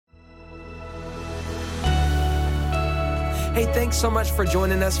Hey, thanks so much for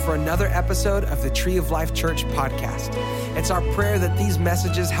joining us for another episode of the Tree of Life Church podcast. It's our prayer that these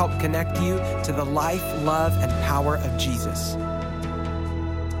messages help connect you to the life, love, and power of Jesus.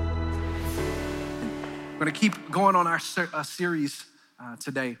 We're going to keep going on our series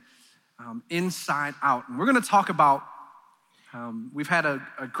today, Inside Out. And we're going to talk about, we've had a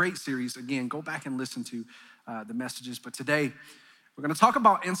great series. Again, go back and listen to the messages. But today, we're going to talk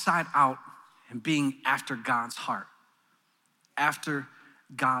about Inside Out and being after God's heart. After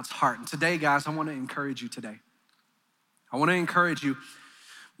God's heart. And today, guys, I want to encourage you today. I want to encourage you,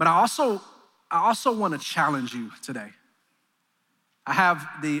 but I also want to challenge you today. I have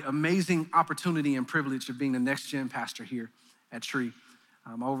the amazing opportunity and privilege of being the next gen pastor here at Tree.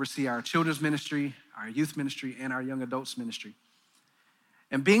 I oversee our children's ministry, our youth ministry, and our young adults ministry.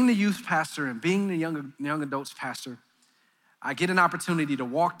 And being the youth pastor and being the young adults pastor, I get an opportunity to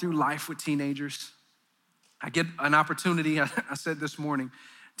walk through life with teenagers. I get an opportunity, I said this morning,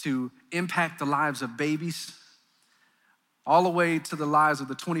 to impact the lives of babies, all the way to the lives of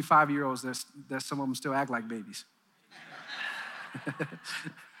the 25-year-olds that some of them still act like babies.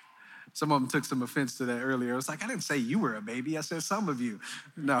 Some of them took some offense to that earlier. It was like, I didn't say you were a baby. I said some of you.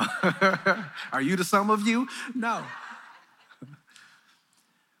 No. Are you the some of you? No.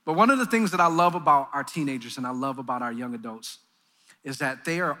 But one of the things that I love about our teenagers and I love about our young adults is that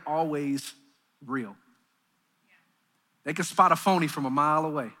they are always real. They can spot a phony from a mile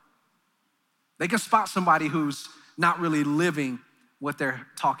away. They can spot somebody who's not really living what they're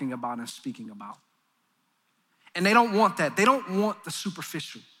talking about and speaking about. And they don't want that. They don't want the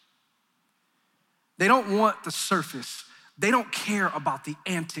superficial. They don't want the surface. They don't care about the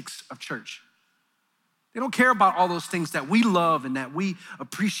antics of church. They don't care about all those things that we love and that we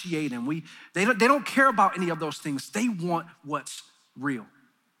appreciate, and they don't care about any of those things. They want what's real.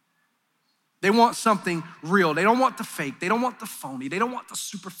 They want something real. They don't want the fake. They don't want the phony. They don't want the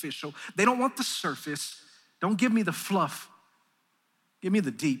superficial. They don't want the surface. Don't give me the fluff. Give me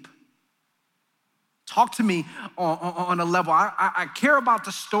the deep. Talk to me on a level. I care about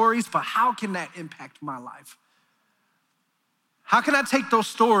the stories, but how can that impact my life? How can I take those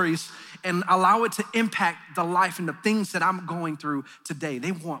stories and allow it to impact the life and the things that I'm going through today?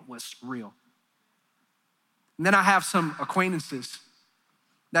 They want what's real. And then I have some acquaintances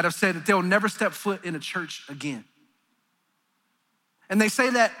that have said that they'll never step foot in a church again. And they say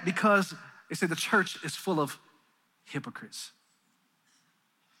that because they say the church is full of hypocrites.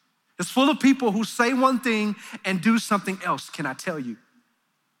 It's full of people who say one thing and do something else. Can I tell you?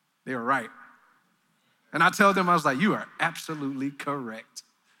 They were right. And I tell them, I was like, you are absolutely correct.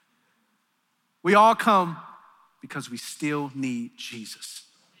 We all come because we still need Jesus.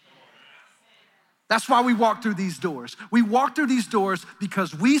 That's why we walk through these doors. We walk through these doors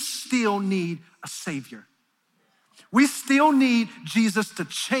because we still need a Savior. We still need Jesus to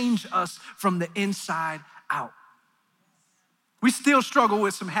change us from the inside out. We still struggle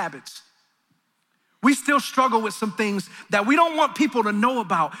with some habits. We still struggle with some things that we don't want people to know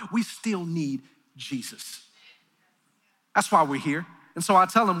about. We still need Jesus. That's why we're here. And so I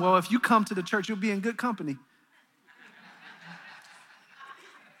tell them, well, if you come to the church, you'll be in good company.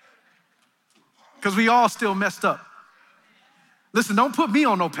 Because we all still messed up. Listen, don't put me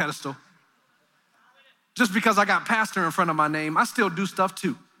on no pedestal. Just because I got pastor in front of my name, I still do stuff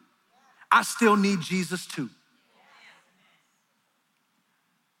too. I still need Jesus too.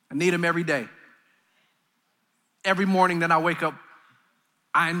 I need him every day. Every morning that I wake up,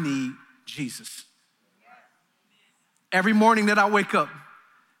 I need Jesus. Every morning that I wake up,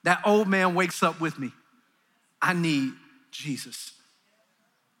 that old man wakes up with me. I need Jesus.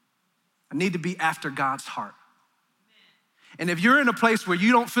 I need to be after God's heart. And if you're in a place where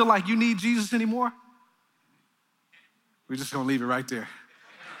you don't feel like you need Jesus anymore, we're just gonna leave it right there.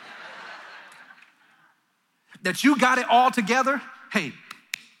 That you got it all together, hey,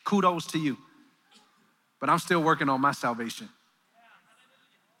 kudos to you. But I'm still working on my salvation.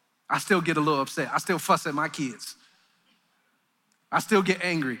 I still get a little upset. I still fuss at my kids. I still get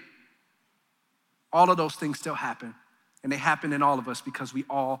angry. All of those things still happen. And they happen in all of us because we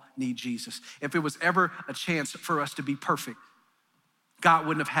all need Jesus. If it was ever a chance for us to be perfect, God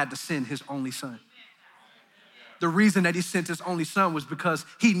wouldn't have had to send his only son. The reason that he sent his only son was because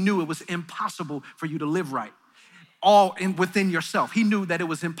he knew it was impossible for you to live right. Within yourself. He knew that it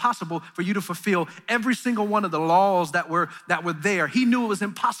was impossible for you to fulfill every single one of the laws that were there. He knew it was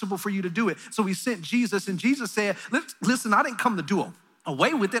impossible for you to do it. So he sent Jesus, and Jesus said, listen, I didn't come to do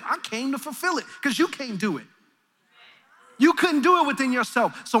away with it. I came to fulfill it because you can't do it. You couldn't do it within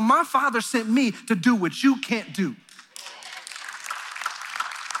yourself. So my Father sent me to do what you can't do.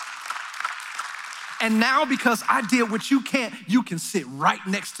 And now because I did what you can't, you can sit right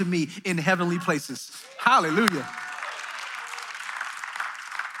next to me in heavenly places. Hallelujah.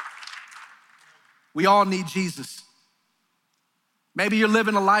 We all need Jesus. Maybe you're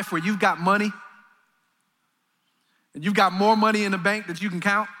living a life where you've got money and you've got more money in the bank that you can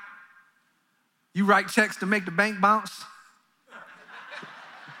count. You write checks to make the bank bounce.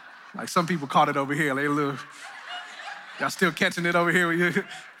 Like some people caught it over here. Y'all still catching it over here?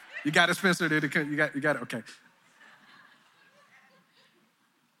 You got it, Spencer? You got it? Okay.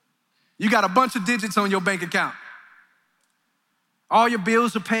 You got a bunch of digits on your bank account. All your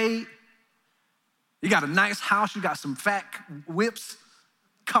bills are paid. You got a nice house. You got some fat whips,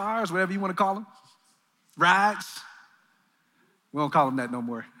 cars, whatever you want to call them, rides. We don't call them that no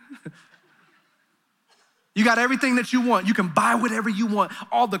more. You got everything that you want. You can buy whatever you want.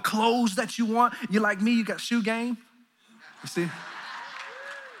 All the clothes that you want. You like me, you got shoe game. You see?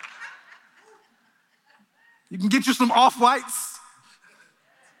 You can get you some Off-Whites.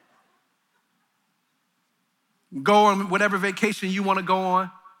 Go on whatever vacation you want to go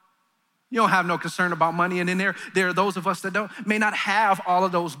on. You don't have no concern about money. And then there are those of us that may not have all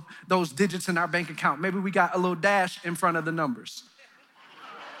of those digits in our bank account. Maybe we got a little dash in front of the numbers.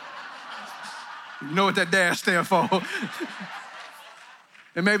 You know what that dash stands for.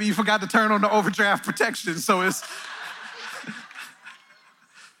 And maybe you forgot to turn on the overdraft protection, so it's...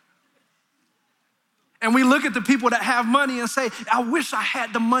 And we look at the people that have money and say, I wish I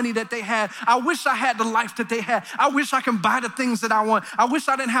had the money that they had. I wish I had the life that they had. I wish I can buy the things that I want. I wish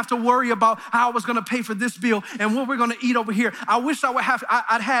I didn't have to worry about how I was gonna pay for this bill and what we're gonna eat over here. I wish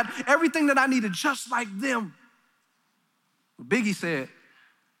I'd had everything that I needed just like them. Biggie said,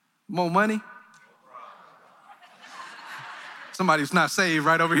 more money. Somebody's not saved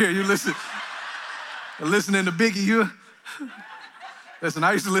right over here. You listening to Biggie, Listen,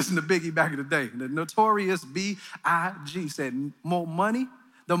 I used to listen to Biggie back in the day. The notorious B.I.G. said, more money,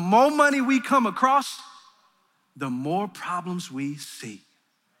 the more money we come across, the more problems we see.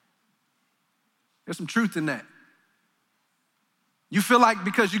 There's some truth in that. You feel like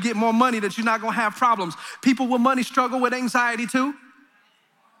because you get more money that you're not gonna have problems. People with money struggle with anxiety too.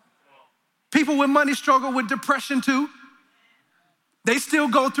 People with money struggle with depression too. They still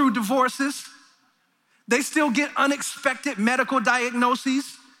go through divorces. They still get unexpected medical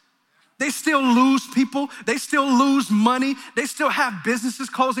diagnoses. They still lose people. They still lose money. They still have businesses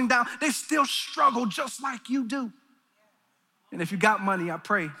closing down. They still struggle just like you do. And if you got money, I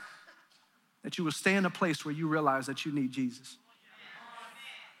pray that you will stay in a place where you realize that you need Jesus.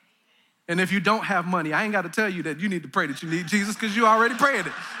 And if you don't have money, I ain't got to tell you that you need to pray that you need Jesus because you already prayed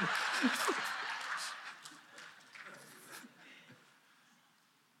it.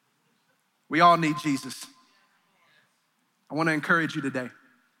 We all need Jesus. I want to encourage you today,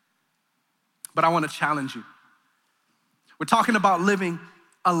 but I want to challenge you. We're talking about living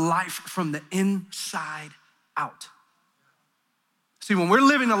a life from the inside out. See, when we're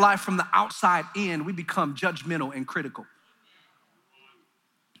living a life from the outside in, we become judgmental and critical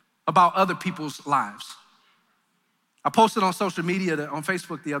about other people's lives. I posted on social media, on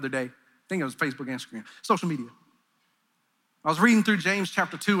Facebook the other day. I think it was Facebook, Instagram, social media. I was reading through James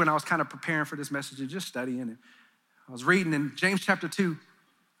chapter 2 and I was kind of preparing for this message and just studying it. I was reading in James chapter 2,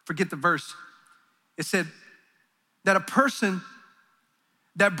 forget the verse. It said that a person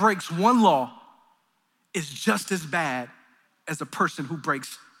that breaks one law is just as bad as a person who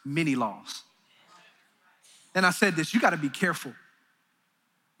breaks many laws. And I said this, you gotta be careful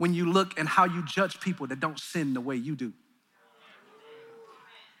when you look and how you judge people that don't sin the way you do.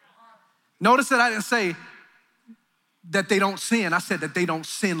 Notice that I didn't say that they don't sin. I said that they don't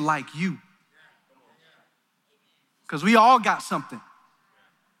sin like you. Because we all got something.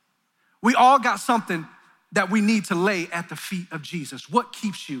 We all got something that we need to lay at the feet of Jesus. What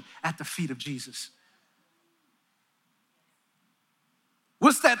keeps you at the feet of Jesus?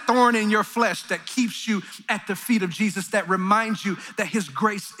 What's that thorn in your flesh that keeps you at the feet of Jesus, that reminds you that his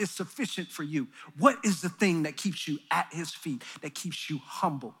grace is sufficient for you? What is the thing that keeps you at his feet, that keeps you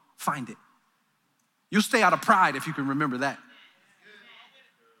humble? Find it. You'll stay out of pride if you can remember that.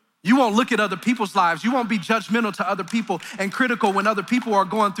 You won't look at other people's lives. You won't be judgmental to other people and critical when other people are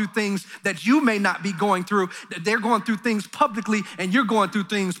going through things that you may not be going through. They're going through things publicly and you're going through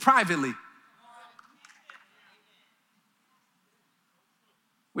things privately.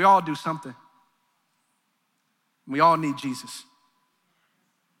 We all do something. We all need Jesus.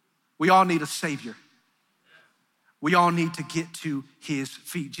 We all need a Savior. We all need to get to his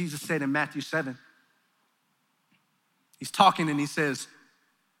feet. Jesus said in Matthew 7, he's talking and he says,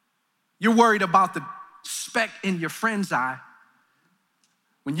 you're worried about the speck in your friend's eye,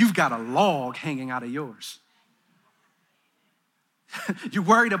 when you've got a log hanging out of yours. You're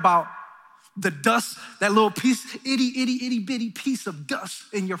worried about the dust, that little piece, itty bitty piece of dust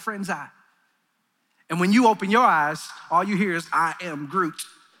in your friend's eye. And when you open your eyes, all you hear is, I am Groot.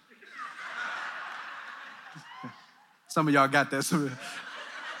 Some of y'all got that.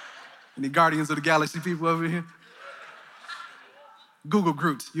 Any Guardians of the Galaxy people over here? Google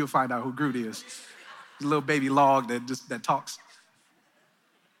Groot, you'll find out who Groot is. He's a little baby log that talks.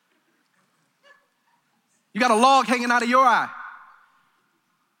 You got a log hanging out of your eye,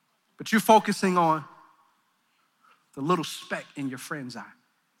 but you're focusing on the little speck in your friend's eye.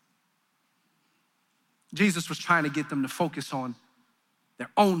 Jesus was trying to get them to focus on their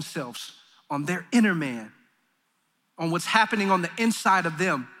own selves, on their inner man, on what's happening on the inside of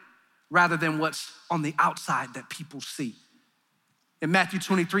them rather than what's on the outside that people see. In Matthew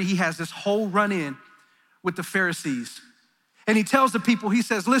 23, he has this whole run-in with the Pharisees. And he tells the people, he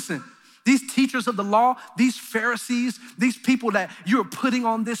says, listen, these teachers of the law, these Pharisees, these people that you're putting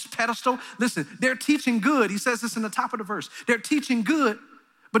on this pedestal, listen, they're teaching good. He says this in the top of the verse. They're teaching good,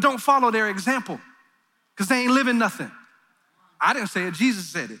 but don't follow their example because they ain't living nothing. I didn't say it, Jesus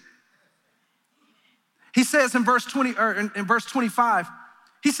said it. He says in verse 25,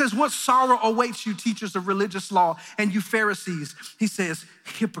 he says, what sorrow awaits you, teachers of religious law, and you Pharisees? He says,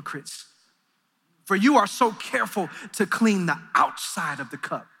 hypocrites, for you are so careful to clean the outside of the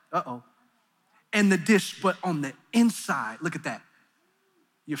cup. And the dish, but on the inside, look at that,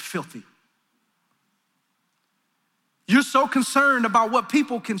 you're filthy. You're so concerned about what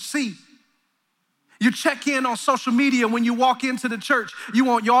people can see. You check in on social media when you walk into the church. You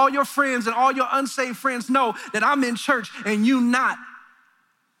want all your friends and all your unsaved friends know that I'm in church and you not.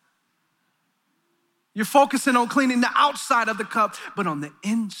 You're focusing on cleaning the outside of the cup, but on the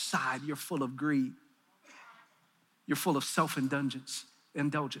inside, you're full of greed. You're full of self-indulgence.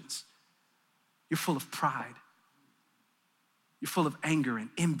 You're full of pride. You're full of anger and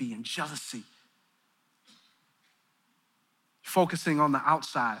envy and jealousy. You're focusing on the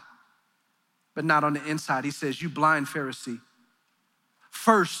outside, but not on the inside. He says, you blind Pharisee,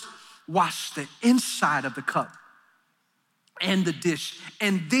 first wash the inside of the cup and the dish,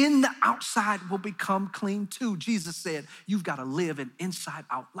 and then the outside will become clean too. Jesus said, you've got to live an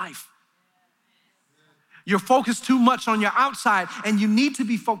inside-out life. You're focused too much on your outside, and you need to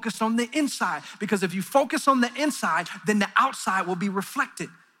be focused on the inside, because if you focus on the inside, then the outside will be reflected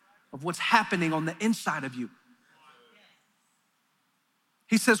of what's happening on the inside of you.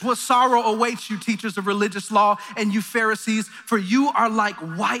 He says, what sorrow awaits you, teachers of religious law, and you Pharisees, for you are like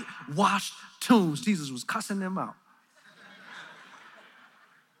whitewashed tombs. Jesus was cussing them out.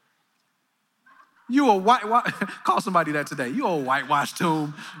 You a call somebody that today. You a whitewashed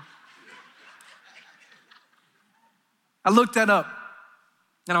tomb. I looked that up,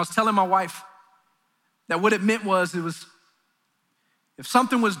 and I was telling my wife that what it meant was if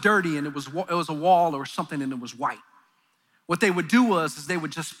something was dirty and it was a wall or something and it was white, what they would do is they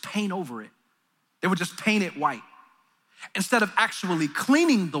would just paint over it. They would just paint it white. Instead of actually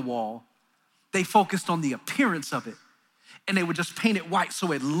cleaning the wall, they focused on the appearance of it, and they would just paint it white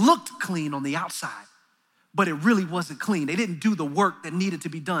so it looked clean on the outside, but it really wasn't clean. They didn't do the work that needed to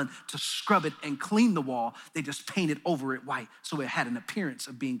be done to scrub it and clean the wall. They just painted over it white so it had an appearance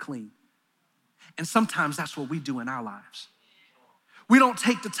of being clean. And sometimes that's what we do in our lives. We don't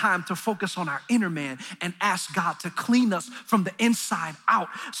take the time to focus on our inner man and ask God to clean us from the inside out.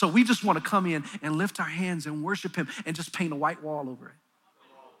 So we just want to come in and lift our hands and worship him and just paint a white wall over it.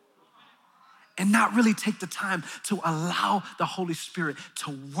 And not really take the time to allow the Holy Spirit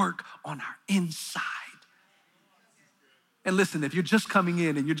to work on our inside. And listen, if you're just coming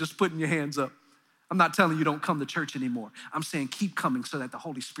in and you're just putting your hands up, I'm not telling you don't come to church anymore. I'm saying keep coming so that the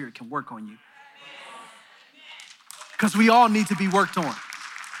Holy Spirit can work on you. Because we all need to be worked on.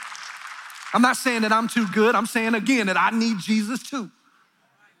 I'm not saying that I'm too good. I'm saying again that I need Jesus too.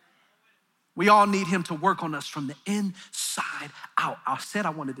 We all need him to work on us from the inside out. I said I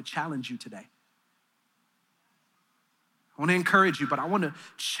wanted to challenge you today. I want to encourage you, but I want to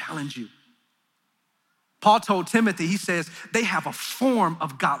challenge you. Paul told Timothy, he says, they have a form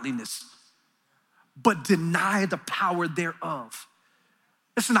of godliness, but deny the power thereof.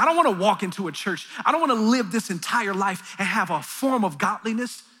 Listen, I don't want to walk into a church. I don't want to live this entire life and have a form of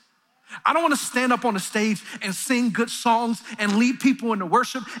godliness. I don't want to stand up on the stage and sing good songs and lead people into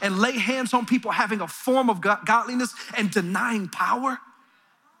worship and lay hands on people having a form of godliness and denying power.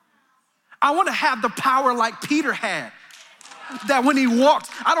 I want to have the power like Peter had. that when he walked,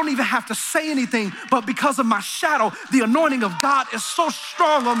 I don't even have to say anything, but because of my shadow, the anointing of God is so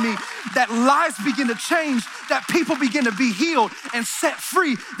strong on me that lives begin to change, that people begin to be healed and set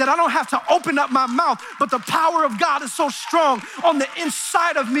free, that I don't have to open up my mouth, but the power of God is so strong on the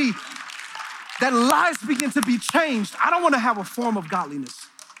inside of me that lives begin to be changed. I don't want to have a form of godliness.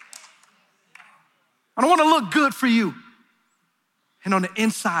 I don't want to look good for you. And on the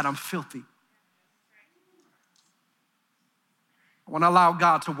inside, I'm filthy. I want to allow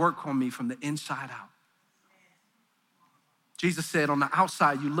God to work on me from the inside out. Jesus said, on the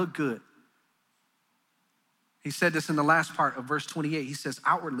outside, you look good. He said this in the last part of verse 28. He says,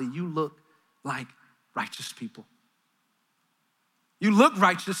 outwardly, you look like righteous people. You look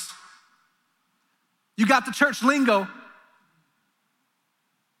righteous. You got the church lingo.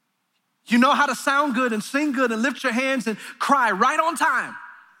 You know how to sound good and sing good and lift your hands and cry right on time.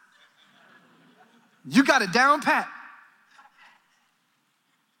 You got it down pat.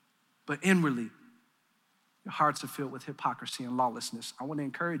 But inwardly, your hearts are filled with hypocrisy and lawlessness. I want to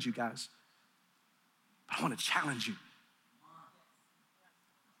encourage you guys, but I want to challenge you.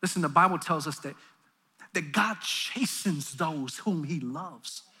 Listen, the Bible tells us that God chastens those whom he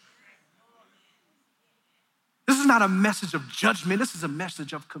loves. This is not a message of judgment. This is a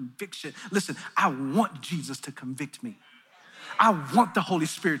message of conviction. Listen, I want Jesus to convict me. I want the Holy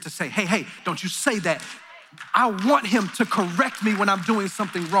Spirit to say, hey, don't you say that. I want him to correct me when I'm doing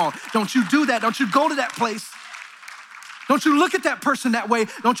something wrong. Don't you do that. Don't you go to that place. Don't you look at that person that way.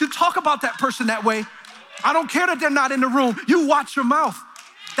 Don't you talk about that person that way. I don't care that they're not in the room. You watch your mouth.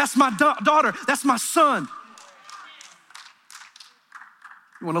 That's my daughter. That's my son.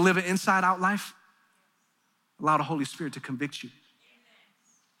 You want to live an inside-out life? Allow the Holy Spirit to convict you.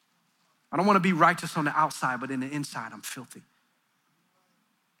 I don't want to be righteous on the outside, but in the inside, I'm filthy.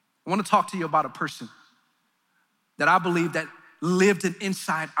 I want to talk to you about a person that I believe that lived an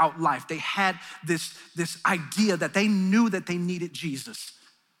inside-out life. They had this idea that they knew that they needed Jesus.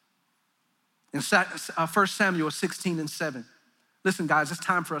 In 1 Samuel 16:7, listen, guys, it's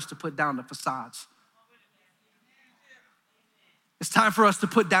time for us to put down the facades. It's time for us to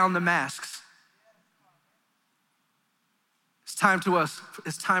put down the masks. It's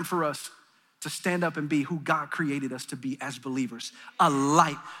time for us to stand up and be who God created us to be as believers. A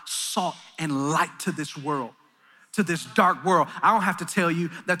light, salt, and light to this world, to this dark world. I don't have to tell you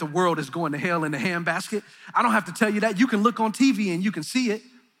that the world is going to hell in a handbasket. I don't have to tell you that. You can look on TV and you can see it.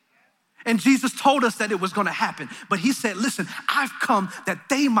 And Jesus told us that it was gonna happen. But he said, listen, I've come that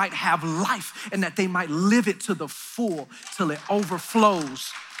they might have life and that they might live it to the full till it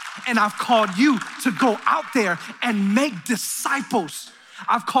overflows. And I've called you to go out there and make disciples.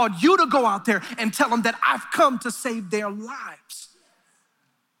 I've called you to go out there and tell them that I've come to save their lives.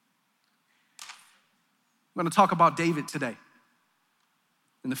 I'm gonna talk about David today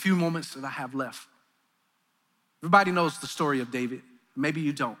in the few moments that I have left. Everybody knows the story of David. Maybe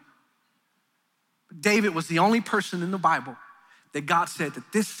you don't. David was the only person in the Bible that God said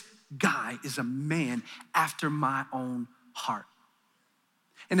that this guy is a man after my own heart.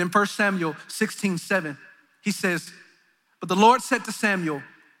 And in 1 Samuel 16:7, he says, but the Lord said to Samuel,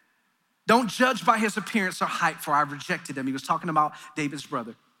 don't judge by his appearance or height, for I rejected him. He was talking about David's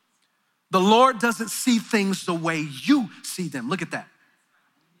brother. The Lord doesn't see things the way you see them. Look at that.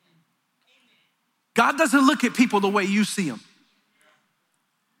 God doesn't look at people the way you see them.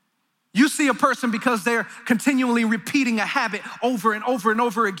 You see a person because they're continually repeating a habit over and over and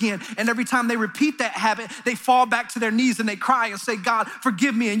over again. And every time they repeat that habit, they fall back to their knees and they cry and say, God,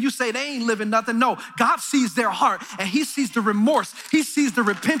 forgive me. And you say, they ain't living nothing. No, God sees their heart and he sees the remorse. He sees the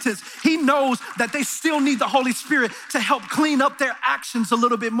repentance. He knows that they still need the Holy Spirit to help clean up their actions a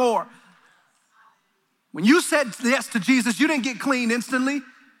little bit more. When you said yes to Jesus, you didn't get clean instantly.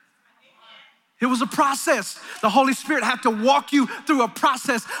 It was a process. The Holy Spirit had to walk you through a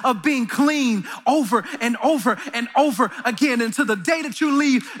process of being clean over and over and over again. Until the day that you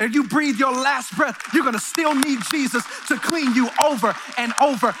leave and you breathe your last breath, you're gonna still need Jesus to clean you over and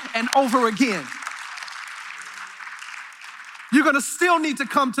over and over again. You're gonna still need to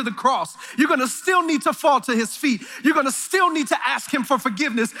come to the cross. You're gonna still need to fall to his feet. You're gonna still need to ask him for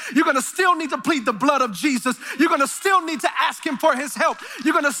forgiveness. You're gonna still need to plead the blood of Jesus. You're gonna still need to ask him for his help.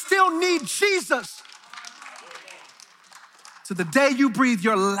 You're gonna still need Jesus. To the day you breathe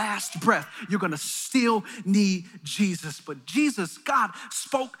your last breath, you're gonna still need Jesus. But Jesus, God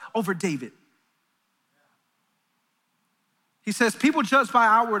spoke over David. He says, people judge by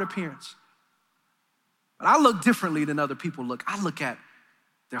outward appearance. But I look differently than other people look. I look at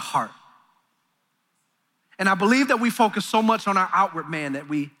their heart. And I believe that we focus so much on our outward man that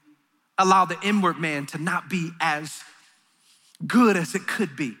we allow the inward man to not be as good as it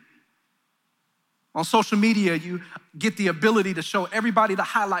could be. On social media, you get the ability to show everybody the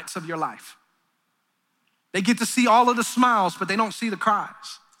highlights of your life. They get to see all of the smiles, but they don't see the cries.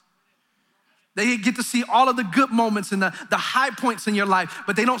 They get to see all of the good moments and the high points in your life,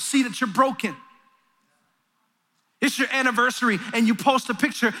 but they don't see that you're broken. It's your anniversary and you post a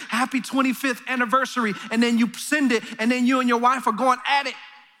picture, happy 25th anniversary, and then you send it, and then you and your wife are going at it.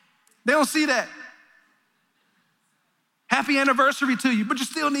 They don't see that. Happy anniversary to you, but you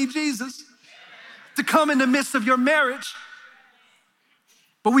still need Jesus to come in the midst of your marriage.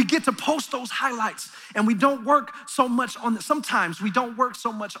 But we get to post those highlights, and we don't work so much sometimes we don't work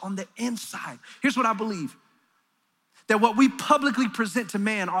so much on the inside. Here's what I believe, that what we publicly present to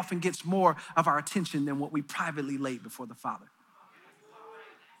man often gets more of our attention than what we privately lay before the Father.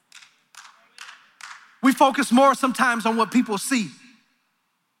 We focus more sometimes on what people see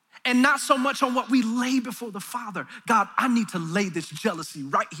and not so much on what we lay before the Father. God, I need to lay this jealousy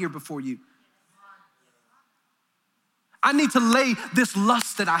right here before you. I need to lay this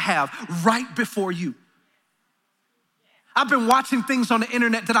lust that I have right before you. I've been watching things on the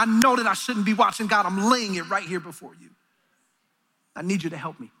internet that I know that I shouldn't be watching. God, I'm laying it right here before you. I need you to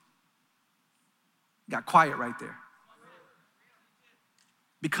help me. Got quiet right there.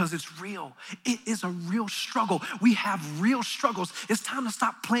 Because it's real. It is a real struggle. We have real struggles. It's time to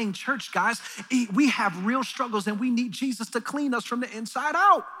stop playing church, guys. We have real struggles, and we need Jesus to clean us from the inside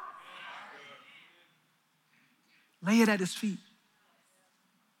out. Lay it at his feet.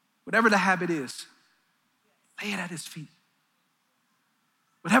 Whatever the habit is, lay it at his feet.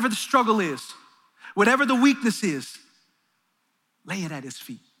 Whatever the struggle is, whatever the weakness is, lay it at his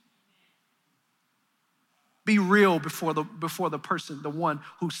feet. Be real before the person, the one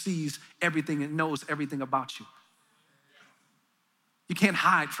who sees everything and knows everything about you. You can't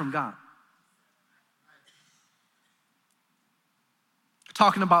hide from God. We're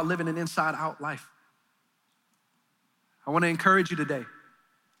talking about living an inside-out life. I want to encourage you today.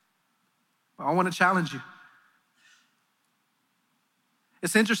 I want to challenge you.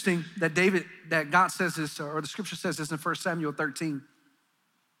 It's interesting that God says this, or the scripture says this in 1 Samuel 13.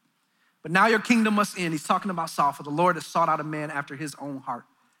 But now your kingdom must end. He's talking about Saul, for the Lord has sought out a man after his own heart.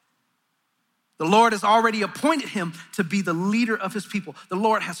 The Lord has already appointed him to be the leader of his people. The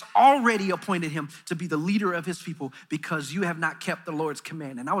Lord has already appointed him to be the leader of his people because you have not kept the Lord's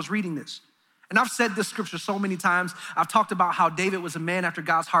command. And I was reading this. And I've said this scripture so many times. I've talked about how David was a man after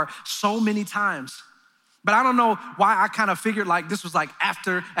God's heart so many times. But I don't know why I kind of figured like this was like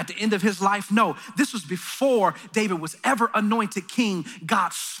after, at the end of his life. No, this was before David was ever anointed king.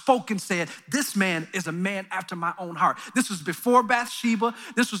 God spoke and said, this man is a man after my own heart. This was before Bathsheba.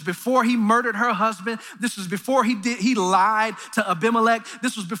 This was before he murdered her husband. This was before he lied to Abimelech.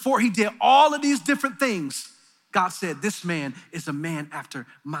 This was before he did all of these different things. God said, this man is a man after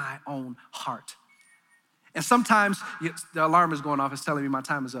my own heart. And sometimes, the alarm is going off. It's telling me my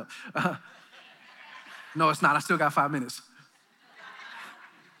time is up. No, it's not. I still got 5 minutes.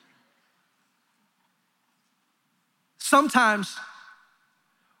 Sometimes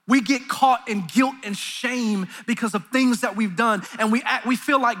we get caught in guilt and shame because of things that we've done. And we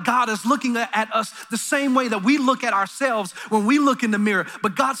feel like God is looking at us the same way that we look at ourselves when we look in the mirror.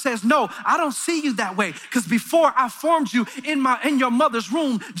 But God says, no, I don't see you that way. Because before I formed you in your mother's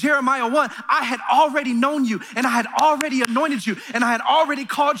womb, Jeremiah 1, I had already known you and I had already anointed you and I had already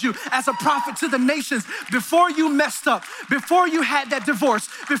called you as a prophet to the nations. Before you messed up, before you had that divorce,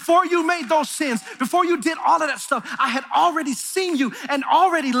 before you made those sins, before you did all of that stuff, I had already seen you and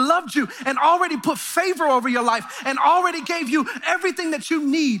already loved you and already put favor over your life and already gave you everything that you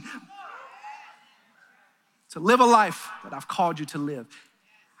need to live a life that I've called you to live.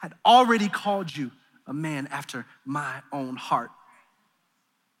 I'd already called you a man after my own heart.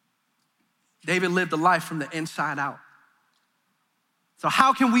 David lived a life from the inside out. So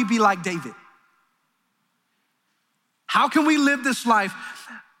how can we be like David? How can we live this life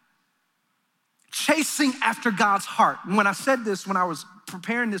chasing after God's heart? And when I said this, when I was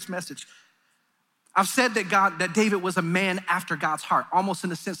preparing this message, I've said that David was a man after God's heart, almost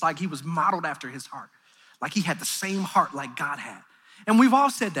in a sense like he was modeled after his heart, like he had the same heart like God had. And we've all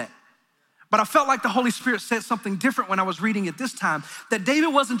said that. But I felt like the Holy Spirit said something different when I was reading it this time, that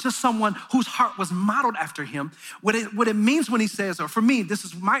David wasn't just someone whose heart was modeled after him. What it means when he says, or for me, this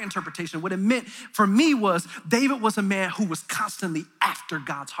is my interpretation, what it meant for me was David was a man who was constantly after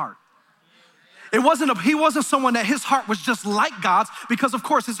God's heart. He wasn't someone that his heart was just like God's, because of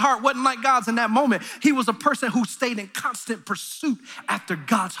course his heart wasn't like God's in that moment. He was a person who stayed in constant pursuit after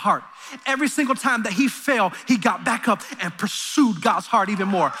God's heart. Every single time that he fell, he got back up and pursued God's heart even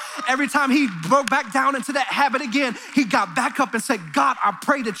more. Every time he broke back down into that habit again, he got back up and said, God, I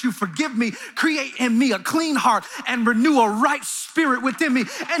pray that you forgive me, create in me a clean heart and renew a right spirit within me.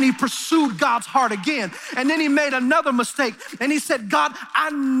 And he pursued God's heart again. And then he made another mistake and he said, God, I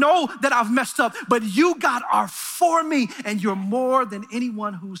know that I've messed up, but you, God, are for me, and you're more than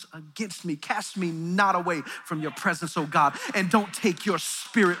anyone who's against me. Cast me not away from your presence, oh God, and don't take your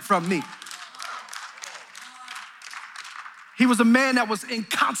spirit from me. He was a man that was in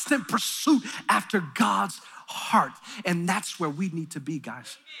constant pursuit after God's heart, and that's where we need to be,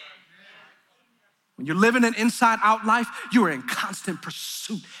 guys. When you're living an inside-out life, you are in constant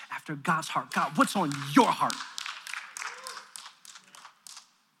pursuit after God's heart. God, what's on your heart?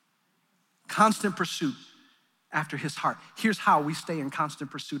 Constant pursuit after his heart. Here's how we stay in constant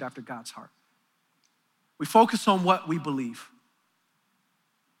pursuit after God's heart. We focus on what we believe.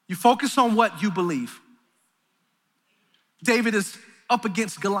 You focus on what you believe. David is up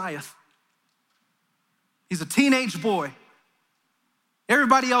against Goliath. He's a teenage boy.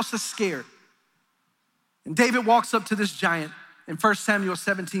 Everybody else is scared. And David walks up to this giant in 1 Samuel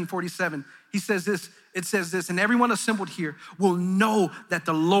 17:47. He says this, it says this, and everyone assembled here will know that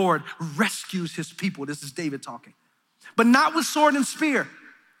the Lord rescues his people. This is David talking. But not with sword and spear.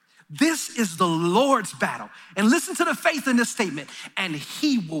 This is the Lord's battle. And listen to the faith in this statement. And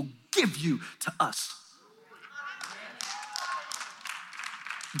he will give you to us.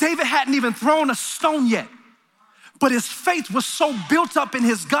 David hadn't even thrown a stone yet, but his faith was so built up in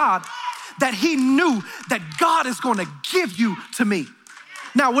his God that he knew that God is going to give you to me.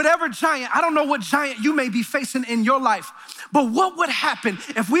 Now, whatever giant, I don't know what giant you may be facing in your life, but what would happen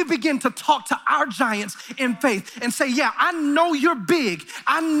if we begin to talk to our giants in faith and say, yeah, I know you're big.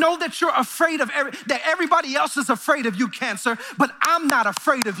 I know that you're afraid of, that everybody else is afraid of you, cancer, but I'm not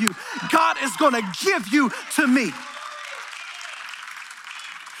afraid of you. God is going to give you to me.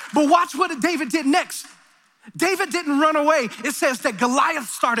 But watch what David did next. David didn't run away. It says that Goliath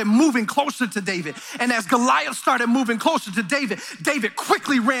started moving closer to David. And as Goliath started moving closer to David, David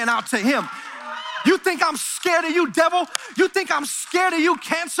quickly ran out to him. You think I'm scared of you, devil? You think I'm scared of you,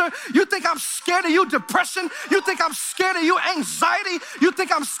 cancer? You think I'm scared of you, depression? You think I'm scared of you, anxiety? You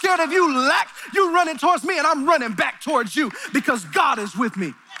think I'm scared of you, lack? You running towards me and I'm running back towards you because God is with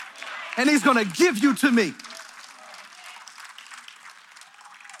me. And he's gonna give you to me.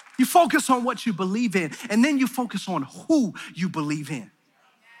 You focus on what you believe in, and then you focus on who you believe in.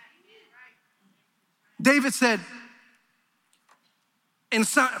 David said in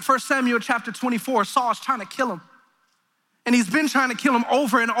 1 Samuel chapter 24, Saul's trying to kill him. And he's been trying to kill him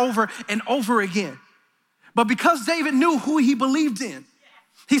over and over and over again. But because David knew who he believed in,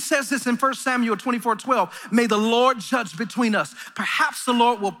 he says this in 1 Samuel 24:12, may the Lord judge between us. Perhaps the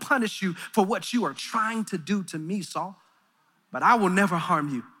Lord will punish you for what you are trying to do to me, Saul, but I will never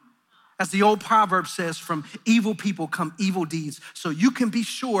harm you. As the old proverb says, from evil people come evil deeds. So you can be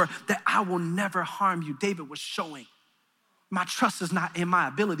sure that I will never harm you. David was showing my trust is not in my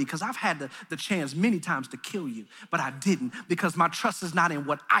ability, because I've had the chance many times to kill you, but I didn't, because my trust is not in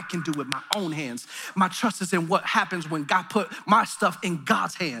what I can do with my own hands. My trust is in what happens when God put my stuff in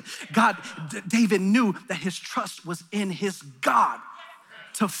God's hand. David knew that his trust was in his God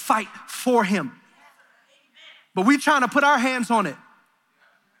to fight for him. But we trying to put our hands on it.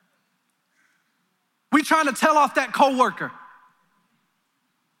 We trying to tell off that coworker.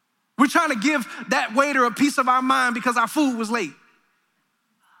 We're trying to give that waiter a piece of our mind because our food was late.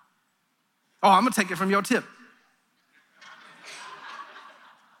 Oh, I'm gonna take it from your tip.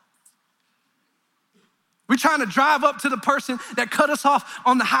 We're trying to drive up to the person that cut us off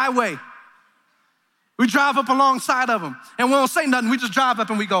on the highway. We drive up alongside of them and we don't say nothing. We just drive up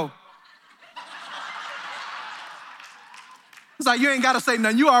and we go. It's like, you ain't gotta say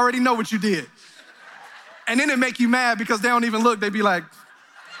nothing. You already know what you did. And then it make you mad because they don't even look. They be like,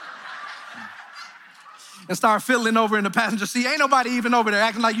 and start fiddling over in the passenger seat. Ain't nobody even over there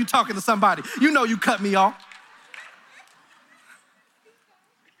acting like you talking to somebody. You know you cut me off.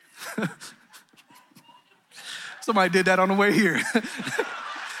 Somebody did that on the way here.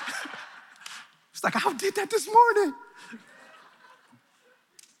 It's like, I did that this morning.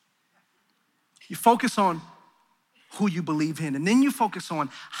 You focus on who you believe in, and then you focus on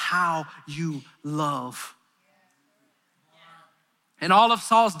how you love. And all of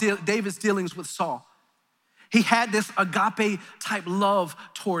David's dealings with Saul, he had this agape type love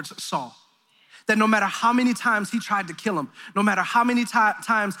towards Saul. That no matter how many times he tried to kill him, no matter how many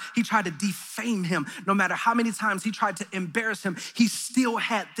times he tried to defame him, no matter how many times he tried to embarrass him, he still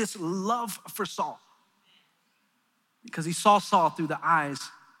had this love for Saul because he saw Saul through the eyes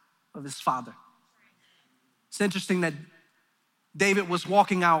of his father. It's interesting that David was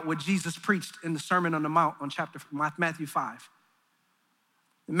walking out what Jesus preached in the Sermon on the Mount on Matthew 5.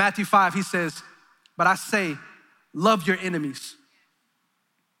 In Matthew 5, he says, but I say, love your enemies.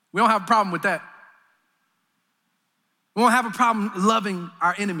 We don't have a problem with that. We won't have a problem loving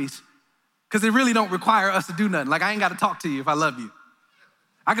our enemies because they really don't require us to do nothing. Like, I ain't got to talk to you if I love you.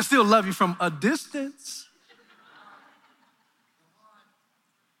 I can still love you from a distance.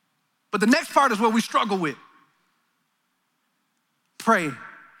 But the next part is what we struggle with. Pray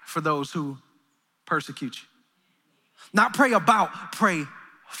for those who persecute you. Not pray about, pray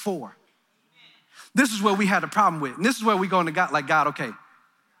for. This is where we had a problem with. And this is where we go to God, like, God, okay,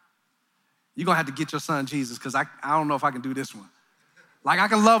 you're gonna have to get your son Jesus because I don't know if I can do this one. Like, I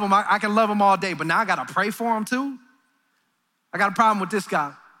can love him, I can love him all day, but now I gotta pray for him too? I got a problem with this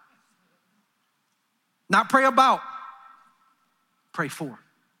guy. Not pray about, pray for.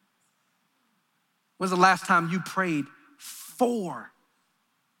 When's the last time you prayed for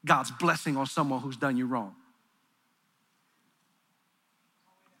God's blessing on someone who's done you wrong?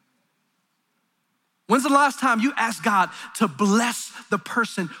 When's the last time you asked God to bless the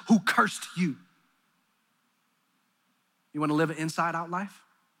person who cursed you? You want to live an inside-out life?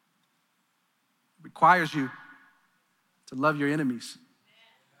 It requires you to love your enemies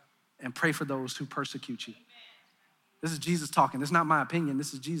and pray for those who persecute you. This is Jesus talking. This is not my opinion.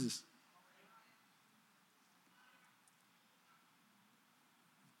 This is Jesus.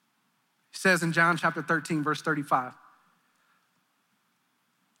 He says in John chapter 13, verse 35,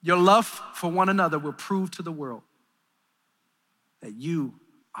 your love for one another will prove to the world that you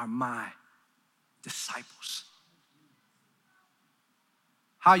are my disciples.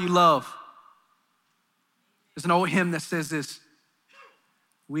 How you love. There's an old hymn that says this: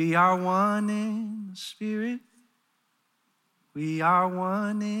 we are one in the Spirit. We are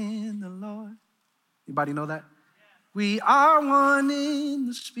one in the Lord. Anybody know that? We are one in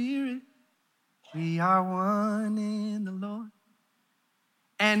the Spirit. We are one in the Lord.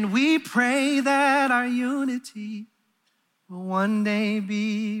 And we pray that our unity will one day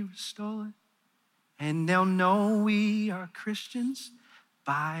be restored. And they'll know we are Christians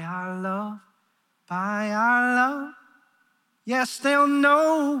by our love, by our love. Yes, they'll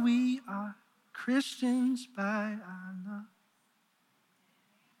know we are Christians by our love.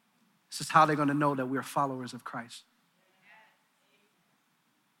 This is how they're gonna know that we're followers of Christ.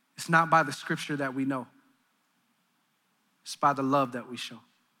 It's not by the scripture that we know. It's by the love that we show.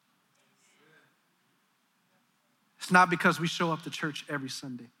 It's not because we show up to church every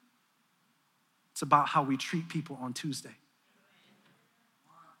Sunday. It's about how we treat people on Tuesday.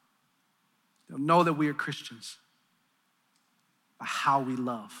 They'll know that we are Christians by how we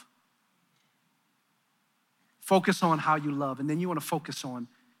love. Focus on how you love, and then you want to focus on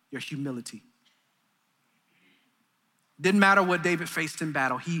your humility. Didn't matter what David faced in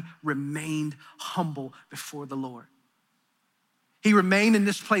battle, he remained humble before the Lord. He remained in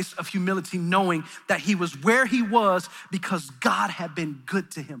this place of humility, knowing that he was where he was because God had been good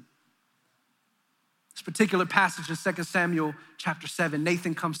to him. This particular passage in 2 Samuel chapter 7,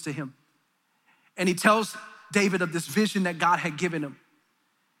 Nathan comes to him and he tells David of this vision that God had given him.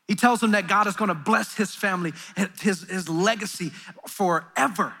 He tells him that God is gonna bless his family, his legacy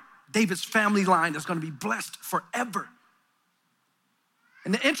forever. David's family line is gonna be blessed forever.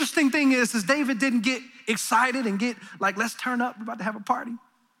 And the interesting thing is David didn't get excited and get like, let's turn up, we're about to have a party.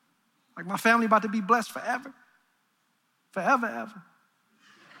 Like, my family about to be blessed forever. Forever, ever.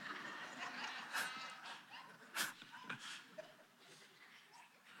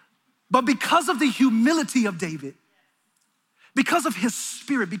 But because of the humility of David, because of his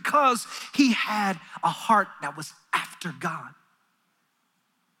spirit, because he had a heart that was after God.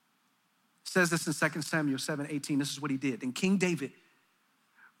 It says this in 2 Samuel 7:18, this is what he did. And King David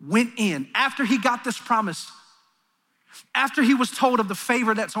went in after he got this promise, after he was told of the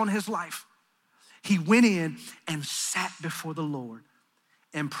favor that's on his life. He went in and sat before the Lord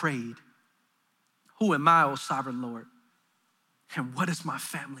and prayed, who am I, O sovereign Lord? And what is my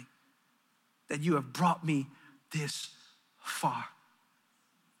family that you have brought me this far?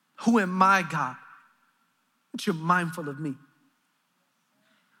 Who am I, God, that you're mindful of me?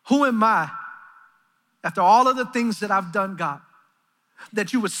 Who am I, after all of the things that I've done, God,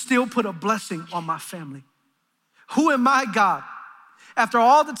 that you would still put a blessing on my family? Who am I, God, After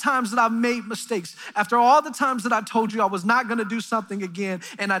all the times that I've made mistakes, after all the times that I told you I was not gonna do something again,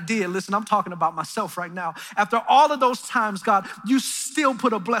 and I did. Listen, I'm talking about myself right now. After all of those times, God, you still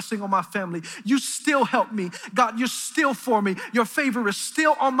put a blessing on my family. You still help me. God, you're still for me. Your favor is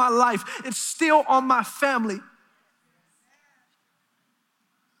still on my life. It's still on my family.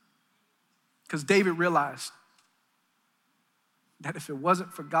 Because David realized that if it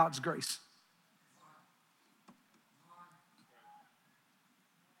wasn't for God's grace,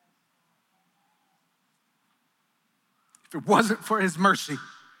 if it wasn't for his mercy,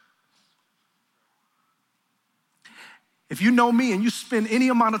 if you know me and you spend any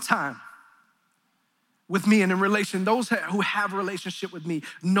amount of time with me and in relation, those who have a relationship with me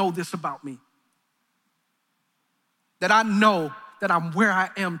know this about me. That I know that I'm where I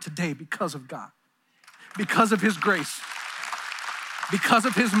am today because of God, because of his grace, because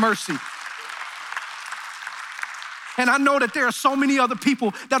of his mercy. And I know that there are so many other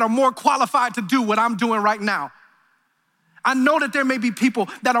people that are more qualified to do what I'm doing right now. I know that there may be people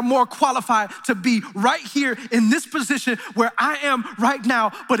that are more qualified to be right here in this position where I am right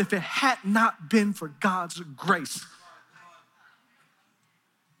now, but if it had not been for God's grace,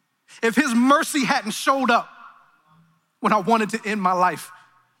 if his mercy hadn't showed up when I wanted to end my life,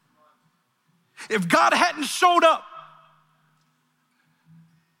 if God hadn't showed up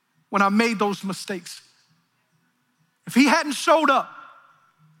when I made those mistakes, if he hadn't showed up,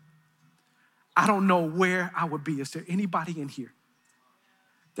 I don't know where I would be. Is there anybody in here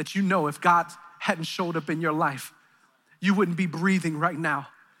that you know if God hadn't showed up in your life, you wouldn't be breathing right now?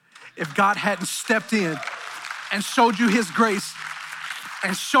 If God hadn't stepped in and showed you his grace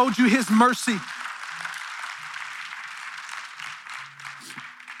and showed you his mercy,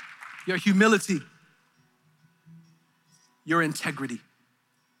 your humility, your integrity,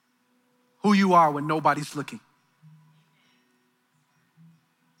 who you are when nobody's looking.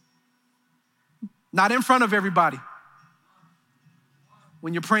 Not in front of everybody,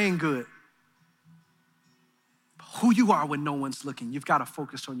 when you're praying good. Who you are when no one's looking. You've got to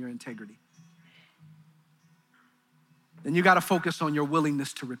focus on your integrity. Then you got to focus on your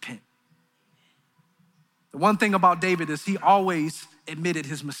willingness to repent. The one thing about David is he always admitted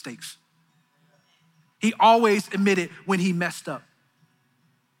his mistakes. He always admitted when he messed up.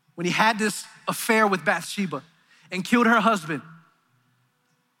 When he had this affair with Bathsheba and killed her husband,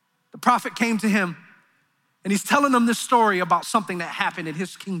 the prophet came to him and he's telling them this story about something that happened in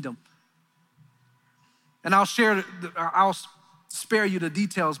his kingdom. And I'll spare you the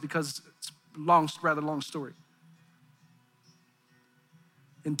details because it's a rather long story.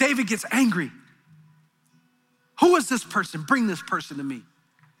 And David gets angry. Who is this person? Bring this person to me.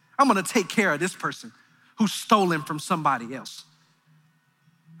 I'm gonna take care of this person who's stolen from somebody else.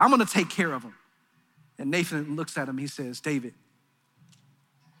 I'm gonna take care of him. And Nathan looks at him, he says, David,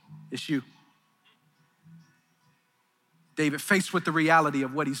 it's you. David, faced with the reality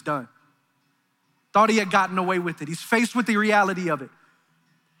of what he's done, thought he had gotten away with it. He's faced with the reality of it.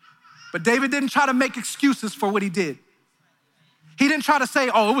 But David didn't try to make excuses for what he did. He didn't try to say,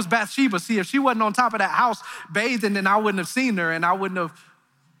 oh, it was Bathsheba. See, if she wasn't on top of that house bathing, then I wouldn't have seen her and I wouldn't have.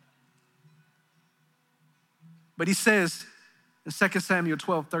 But he says in 2 Samuel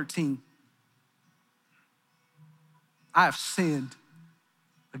 12:13, I have sinned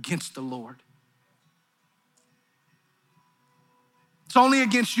against the Lord. It's only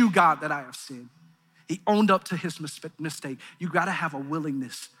against you, God, that I have sinned. He owned up to his mistake. You gotta have a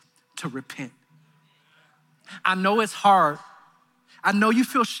willingness to repent. I know it's hard. I know you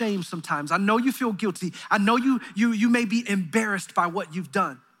feel shame sometimes. I know you feel guilty. I know you may be embarrassed by what you've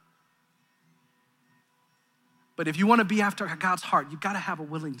done. But if you wanna be after God's heart, you gotta have a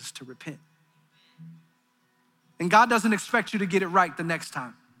willingness to repent. And God doesn't expect you to get it right the next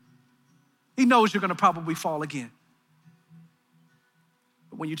time. He knows you're gonna probably fall again.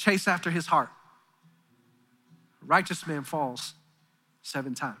 But when you chase after his heart, a righteous man falls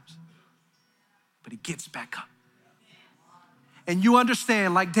 7 times, but he gets back up. And you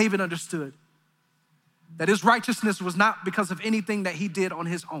understand, like David understood, that his righteousness was not because of anything that he did on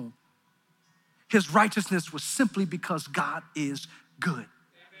his own. His righteousness was simply because God is good.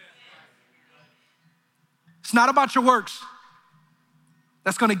 It's not about your works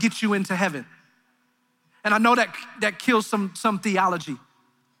that's gonna get you into heaven. And I know that kills some theology.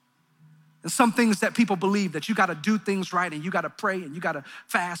 And some things that people believe that you gotta do things right and you gotta pray and you gotta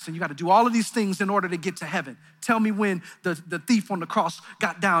fast and you gotta do all of these things in order to get to heaven. Tell me when the thief on the cross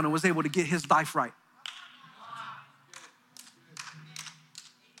got down and was able to get his life right.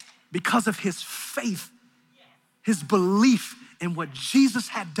 Because of his faith, his belief in what Jesus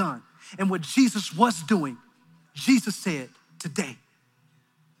had done and what Jesus was doing, Jesus said, today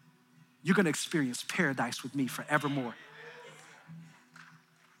you're gonna experience paradise with me forevermore.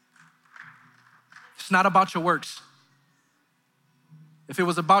 It's not about your works. If it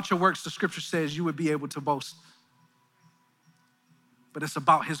was about your works, the scripture says you would be able to boast. But it's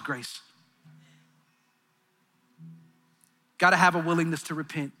about his grace. Gotta have a willingness to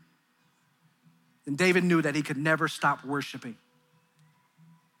repent. And David knew that he could never stop worshiping.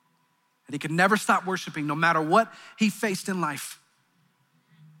 That he could never stop worshiping no matter what he faced in life.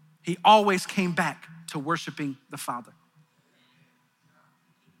 He always came back to worshiping the Father.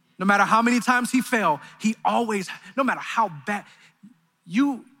 No matter how many times he fell, he always, no matter how bad,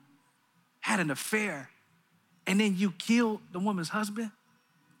 you had an affair and then you killed the woman's husband.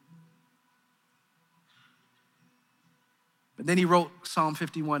 But then he wrote Psalm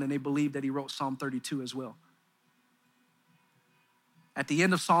 51, and they believe that he wrote Psalm 32 as well. At the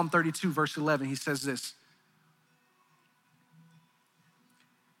end of Psalm 32, verse 11, he says this: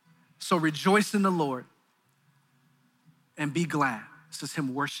 so rejoice in the Lord and be glad. This is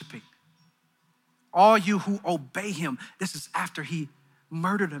him worshiping. All you who obey him, this is after he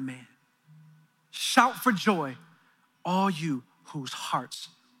murdered a man. Shout for joy, all you whose hearts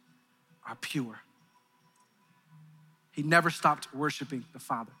are pure. He never stopped worshiping the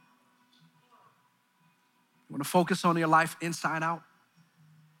Father. You want to focus on your life inside out?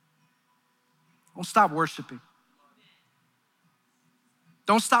 Don't stop worshiping.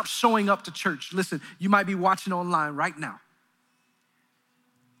 Don't stop showing up to church. Listen, you might be watching online right now.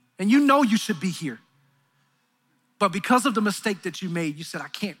 And you know you should be here. But because of the mistake that you made, you said, I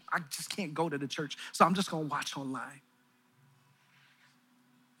just can't go to the church, so I'm just gonna watch online.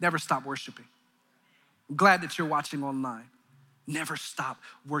 Never stop worshiping. I'm glad that you're watching online. Never stop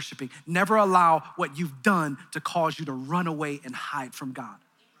worshiping. Never allow what you've done to cause you to run away and hide from God.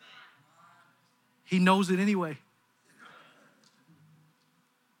 He knows it anyway.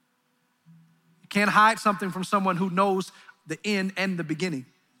 You can't hide something from someone who knows the end and the beginning.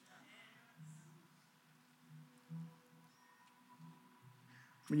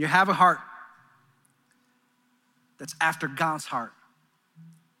 When you have a heart that's after God's heart,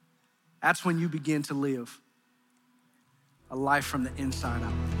 that's when you begin to live a life from the inside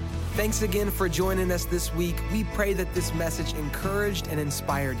out. Thanks again for joining us this week. We pray that this message encouraged and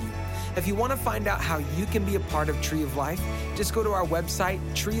inspired you. If you want to find out how you can be a part of Tree of Life, just go to our website,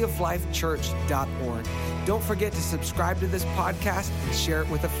 treeoflifechurch.org. Don't forget to subscribe to this podcast and share it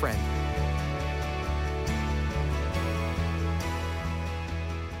with a friend.